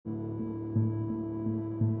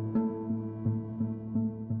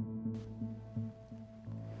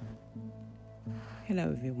Hello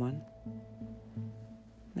everyone.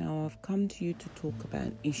 Now I've come to you to talk about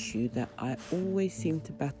an issue that I always seem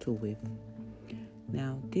to battle with.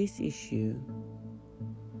 Now this issue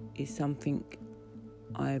is something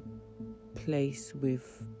I place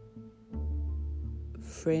with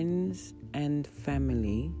friends and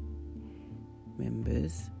family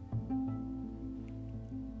members,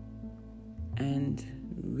 and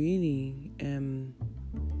really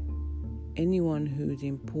anyone who's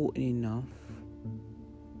important enough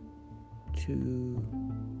to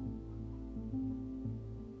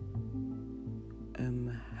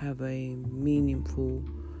have a meaningful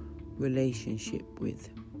relationship with.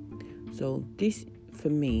 So this, for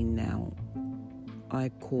me now, I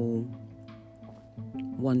call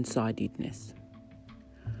one-sidedness.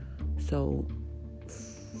 So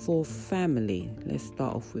for family, let's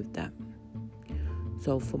start off with that.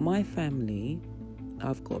 So for my family,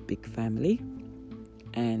 I've got a big family,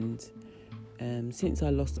 and since I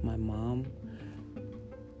lost my mom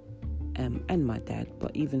and my dad,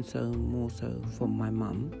 but even so, more so from my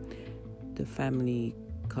mum, the family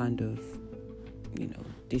kind of,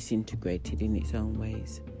 disintegrated in its own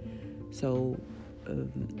ways. So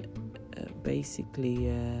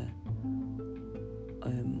basically,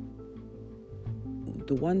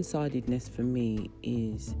 the one-sidedness for me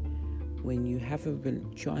is when you have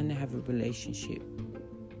trying to have a relationship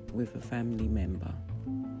with a family member,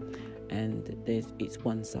 and it's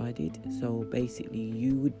one-sided. So basically,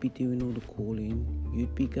 you would be doing all the calling,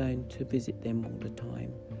 you'd be going to visit them all the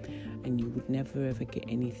time, and you would never ever get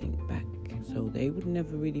anything back. So they would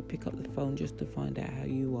never really pick up the phone just to find out how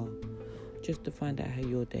you are, just to find out how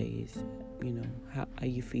your day is. How are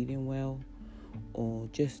you feeling well? Or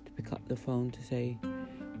just to pick up the phone to say,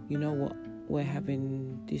 you know what, we're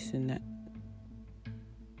having this and that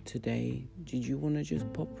today. Did you want to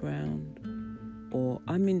just pop around? Or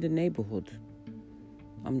I'm in the neighborhood.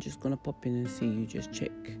 I'm just going to pop in and see you, just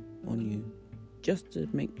check on you, just to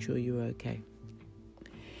make sure you're okay.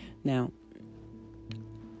 Now,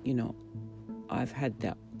 I've had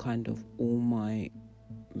that kind of all my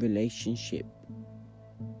relationship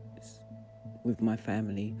with my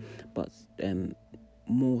family, but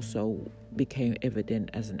more so became evident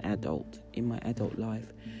as an adult, in my adult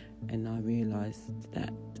life. And I realised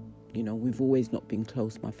that, we've always not been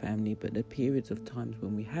close, my family, but the periods of times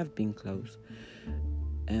when we have been close,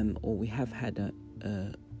 or we have had a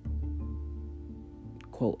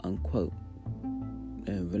quote-unquote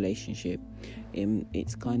relationship,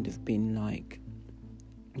 it's kind of been like,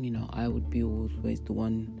 I would be always the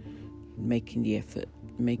one making the effort,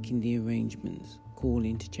 making the arrangements,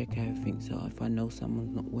 calling to check how everything's. So if I know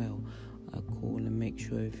someone's not well, I call and make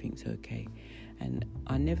sure everything's okay. And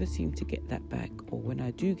I never seem to get that back, or when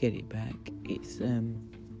I do get it back, it's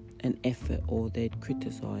an effort, or they'd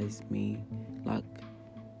criticize me like,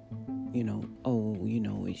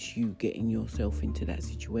 it's you getting yourself into that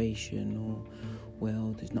situation, or,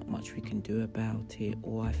 well, there's not much we can do about it,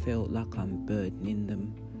 or I felt like I'm burdening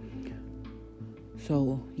them.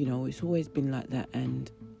 So, it's always been like that, and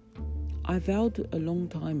I vowed a long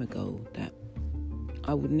time ago that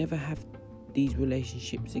I would never have these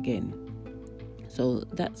relationships again. So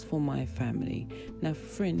that's for my family. Now, for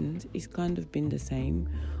friends, it's kind of been the same.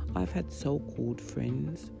 I've had so-called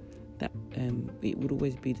friends that it would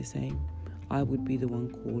always be the same. I would be the one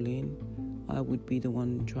calling. I would be the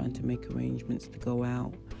one trying to make arrangements to go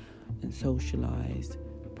out and socialise,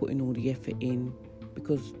 putting all the effort in.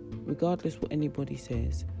 Because regardless what anybody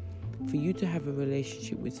says, for you to have a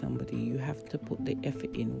relationship with somebody, you have to put the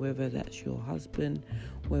effort in, whether that's your husband,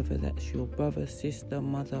 whether that's your brother, sister,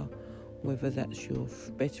 mother, whether that's your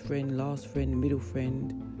best friend, last friend, middle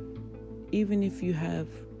friend. Even if you have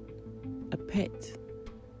a pet,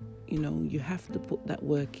 you have to put that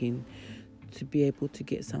work in to be able to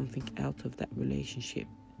get something out of that relationship.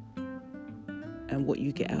 And what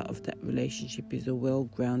you get out of that relationship is a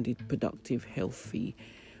well-grounded, productive, healthy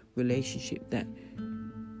relationship that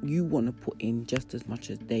you want to put in just as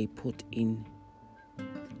much as they put in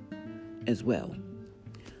as well.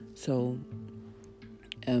 So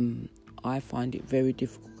I find it very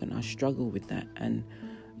difficult, and I struggle with that. And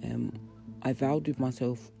I vowed with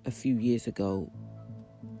myself a few years ago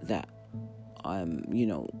that I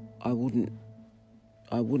wouldn't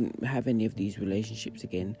have any of these relationships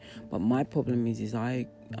again. But my problem is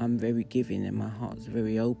I'm very giving, and my heart's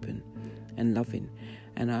very open and loving.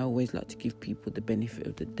 And I always like to give people the benefit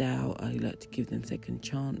of the doubt. I like to give them second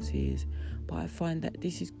chances. But I find that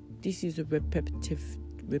this is a repetitive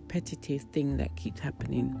thing that keeps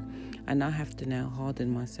happening, and I have to now harden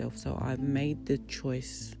myself. So I've made the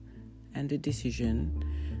choice and the decision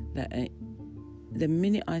that the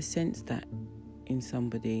minute I sense that in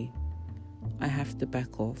somebody, I have to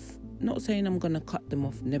back off. Not saying I'm going to cut them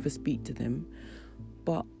off, never speak to them,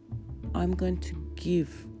 but I'm going to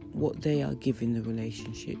give what they are giving the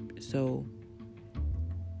relationship. So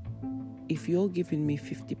if you're giving me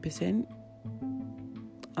 50%,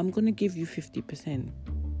 I'm going to give you 50%.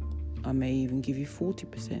 I may even give you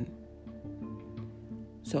 40%.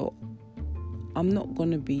 So I'm not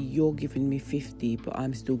going to be, you're giving me 50, but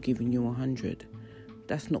I'm still giving you 100.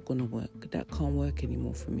 That's not going to work. That can't work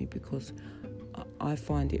anymore for me, because I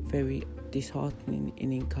find it very disheartening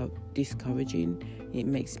and discouraging. It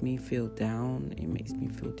makes me feel down. It makes me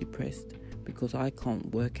feel depressed, because I can't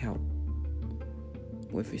work out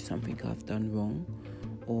whether it's something I've done wrong,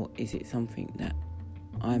 or is it something that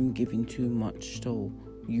I'm giving too much so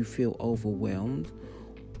you feel overwhelmed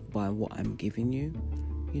by what I'm giving you.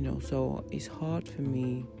 So it's hard for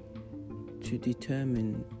me to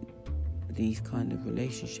determine these kind of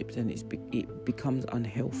relationships, and it becomes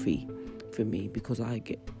unhealthy for me because I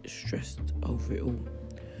get stressed over it all.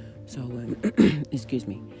 So excuse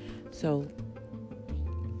me. So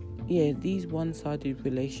yeah, these one-sided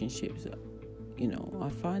relationships, I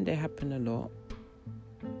find they happen a lot,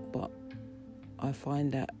 but I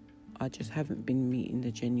find that I just haven't been meeting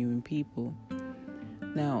the genuine people.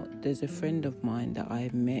 Now, there's a friend of mine that I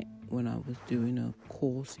met when I was doing a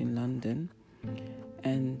course in London,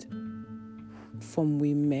 and from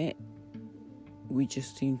we met, we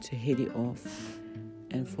just seemed to hit it off.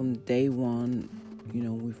 And from day one,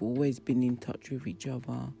 we've always been in touch with each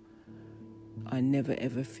other. I never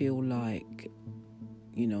ever feel like,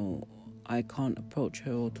 I can't approach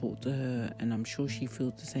her or talk to her, and I'm sure she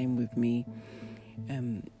feels the same with me.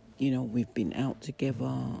 We've been out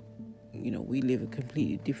together. We live in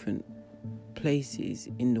completely different places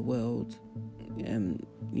in the world.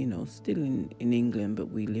 Still in England,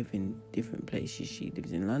 but we live in different places. She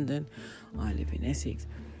lives in London, I live in Essex.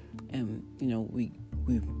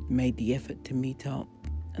 We've made the effort to meet up,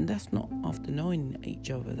 and that's not after knowing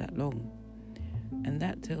each other that long. And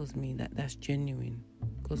that tells me that that's genuine,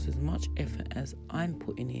 because as much effort as I'm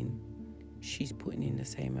putting in, she's putting in the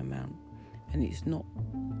same amount. And it's not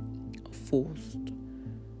forced,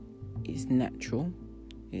 it's natural,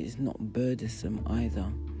 it's not burdensome either.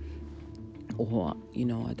 Or,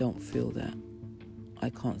 I don't feel that I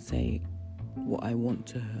can't say what I want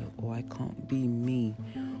to her, or I can't be me,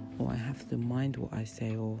 or I have to mind what I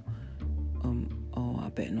say, or I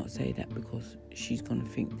better not say that because she's gonna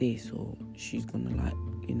think this, or she's gonna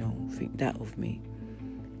think that of me.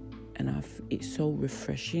 And it's so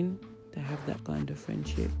refreshing to have that kind of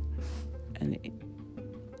friendship. And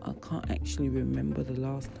I can't actually remember the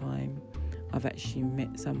last time I've actually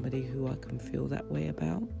met somebody who I can feel that way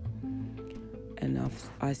about. And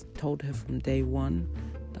I told her from day one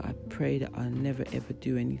that I pray that I never ever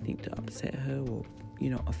do anything to upset her or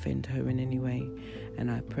offend her in any way. And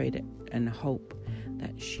I pray that and hope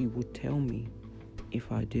that she would tell me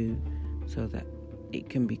if I do, so that it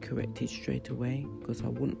can be corrected straight away, because I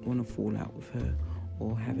wouldn't want to fall out with her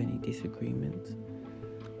or have any disagreements.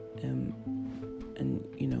 And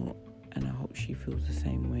I hope she feels the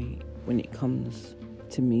same way when it comes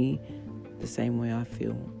to me, the same way I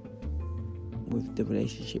feel with the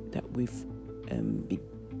relationship that we've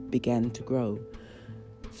began to grow.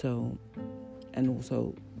 So, and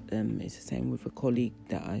also it's the same with a colleague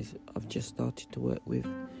that I've just started to work with.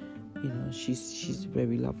 She's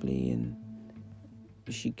very lovely, and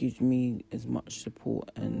she gives me as much support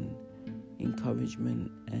and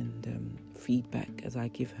encouragement and feedback as I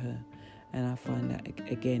give her. And I find that,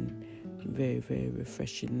 again, very, very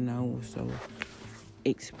refreshing. And I also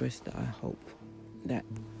express that I hope that,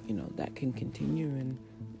 that can continue. And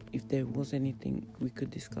if there was anything, we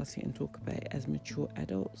could discuss it and talk about it as mature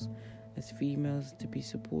adults, as females, to be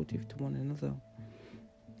supportive to one another.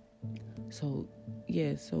 So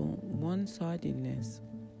one-sidedness,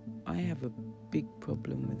 I have a big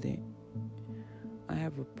problem with it. I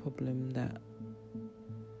have a problem that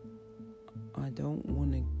I don't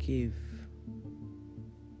want to give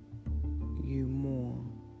you more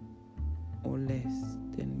or less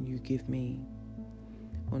than you give me.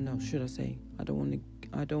 Or no, should I say, I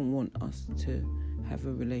don't want us to have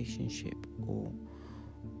a relationship, or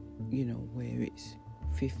where it's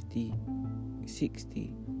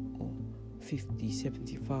 50-60 or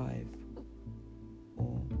 50-75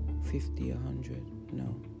 or 50-100.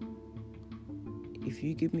 No. If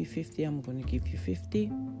you give me 50, I'm going to give you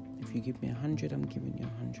 50. If you give me 100, I'm giving you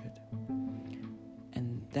 100.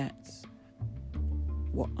 And that's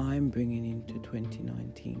what I'm bringing into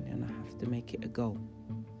 2019, and I have to make it a goal.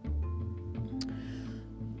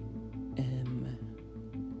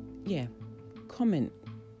 Comment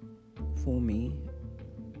for me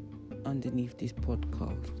underneath this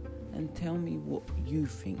podcast and tell me what you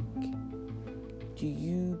think. Do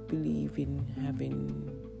you believe in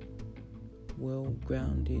having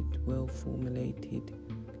well-grounded, well-formulated,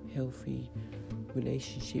 healthy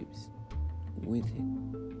relationships with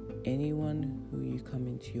anyone who you come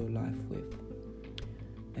into your life with?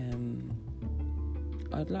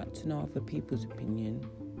 I'd like to know other people's opinion,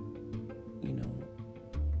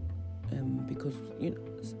 because,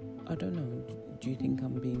 I don't know, do you think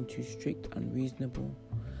I'm being too strict, unreasonable?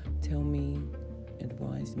 Tell me,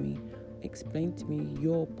 advise me, explain to me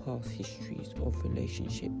your past histories of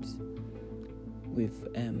relationships with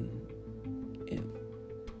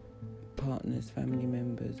partners, family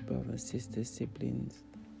members, brothers, sisters, siblings.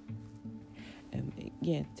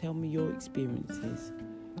 Tell me your experiences,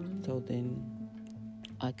 so then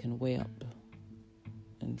I can weigh up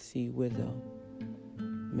and see whether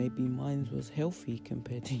maybe mine was healthy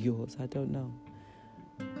compared to yours. I don't know.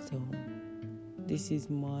 So this is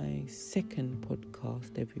my second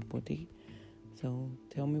podcast, everybody. So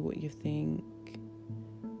tell me what you think.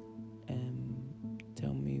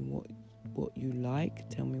 Tell me what you like.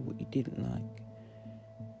 Tell me what you didn't like.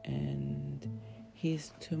 And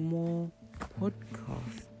here's to more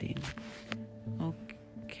podcasting.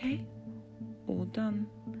 Okay, all done.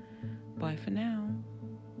 Bye for now.